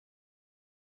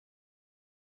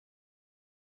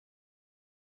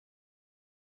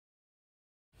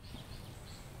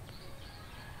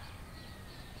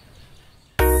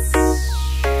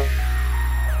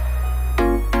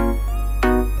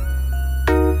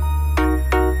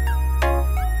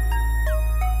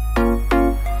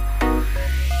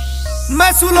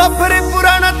मैं लोफर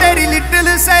पुराना तेरी लिटिल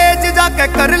सेज जाके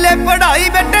कर ले पढ़ाई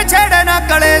बेटे छेड़े ना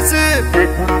कलेस।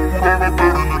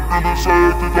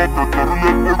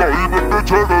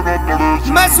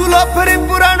 मैं लोफर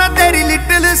पुराना तेरी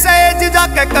लिटिल सेज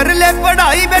जाके कर ले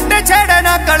पढ़ाई बेटे छेड़े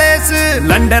ना कलेस।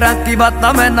 लंडरा की बात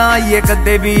मैं ना ये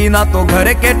कदे भी ना तो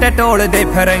घर के टटोल दे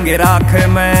फिरेंगे राख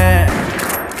में।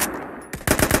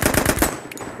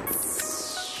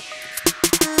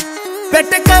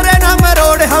 बेटे करे ना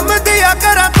मरोड़ हम दिया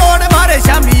करा तोड़ मारे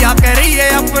शामिया करिए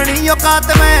अपनी औकात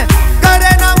में।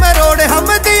 करे ना मरोड़ हम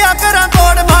दिया करा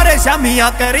तोड़ मारे शामिया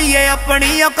करिए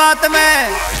अपनी औकात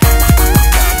में।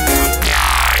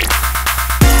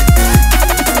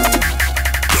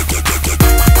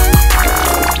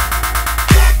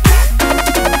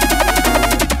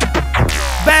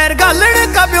 बैर गालड़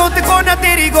का ब्योत को न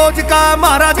तेरी गोज का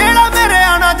मारा जेड़ा मेरे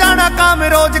आना जाना काम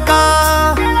रोज का।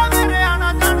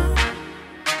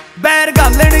 बैर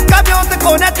गालड़ का ब्योत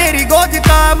को न तेरी गोज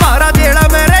का मारा जेड़ा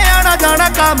मेरे आना जाना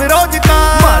काम रोज का।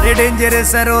 मारे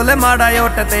डेंजरस रोल माड़ा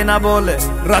ओटते ना बोल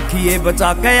रखिए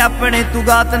बचा के अपने तू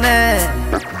गात ने।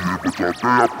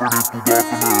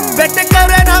 बेटे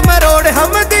करे ना मरोड़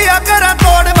हम दिया करा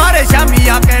तोड़ मारे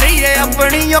शामिया करिए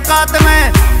अपनी औकात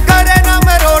में। करे ना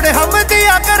मरोड़ हम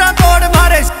दिया करा तोड़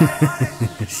मारे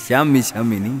शामी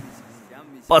शामी नहीं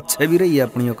पछे भी रही है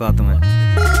अपनी औकात में।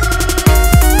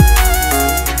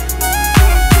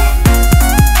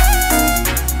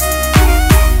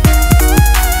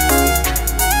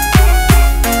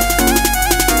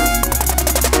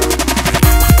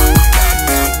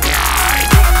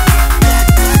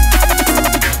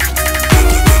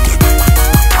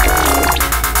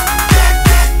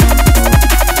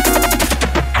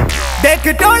 देख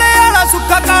टोले वाला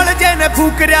सुखा काल जेने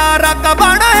फूक रहा राका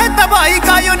बाणा है तबाही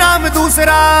का यो नाम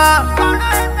दूसरा।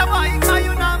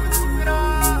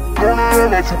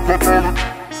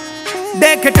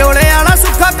 देख टोले वाला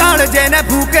सुखा काल जेने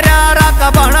फूक रहा राका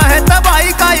बाणा है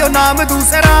तबाही का यो नाम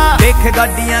दूसरा। देख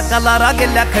गाड़ियां कलारा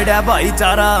गिला खड़ा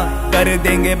भाईचारा कर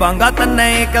देंगे बांगा तन्ने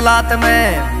एक लात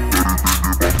में।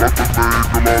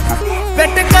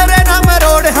 बेट करे ना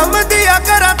मरोड़ हम दिया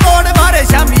करा तोड़ मारे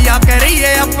शामिया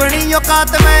करिए अपनी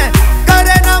औकात में।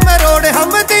 करे ना मरोड़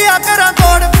हम दिया करा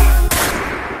तोड़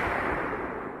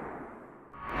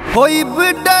कोई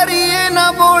भी डरिए ना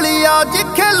बोली आज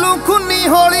खेलूं खुन्नी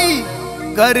होली।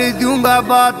 कर दूंगा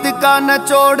बात का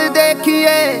नचोड़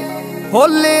देखिए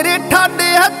होले रे ठाडे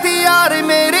हथियार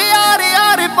मेरे यार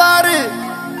यार पार।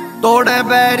 तोड़े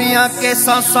बैरियां के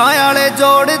सांसा आले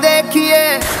जोड़ देखिए।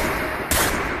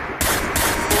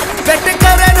 बेट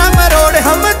करे ना मरोड़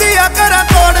हम दिया करा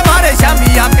तोड़ मारे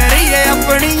शामिया करिए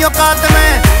अपनी औकात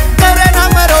में। करे ना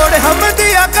मरोड़ हम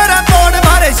दिया करा तोड़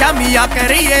मारे शामिया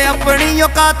करिए अपनी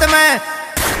औकात में।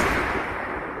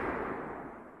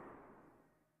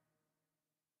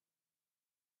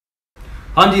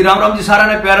 हाँ जी राम जी सारा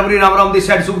ने प्यार भरी राम दी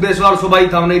साइड सुख देसवाल। सो भाई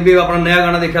हमने भी अपना नया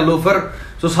गाना देखा लोफर।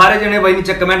 सो सारे जने भाई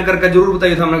नीचे कमेंट करके जरूर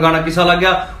बताइए था हमने गाना किसा लग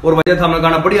गया और वजह था हमने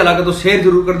गाना बढ़िया लगा तो शेयर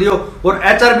जरूर कर दियो और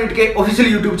HR बीट के ऑफिशियल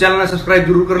यूट्यूब चैनल ने सब्सक्राइब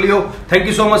जरूर कर लियो। थैंक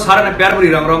यू सो मच सारा ने प्यार भरी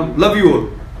राम लव यू ऑल।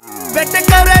 बेटे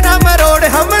करे ना मरोड़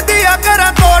हम दिया करा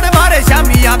तोड़ मारे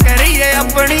शामिया करिए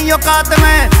अपनी औकात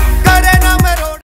में। करे ना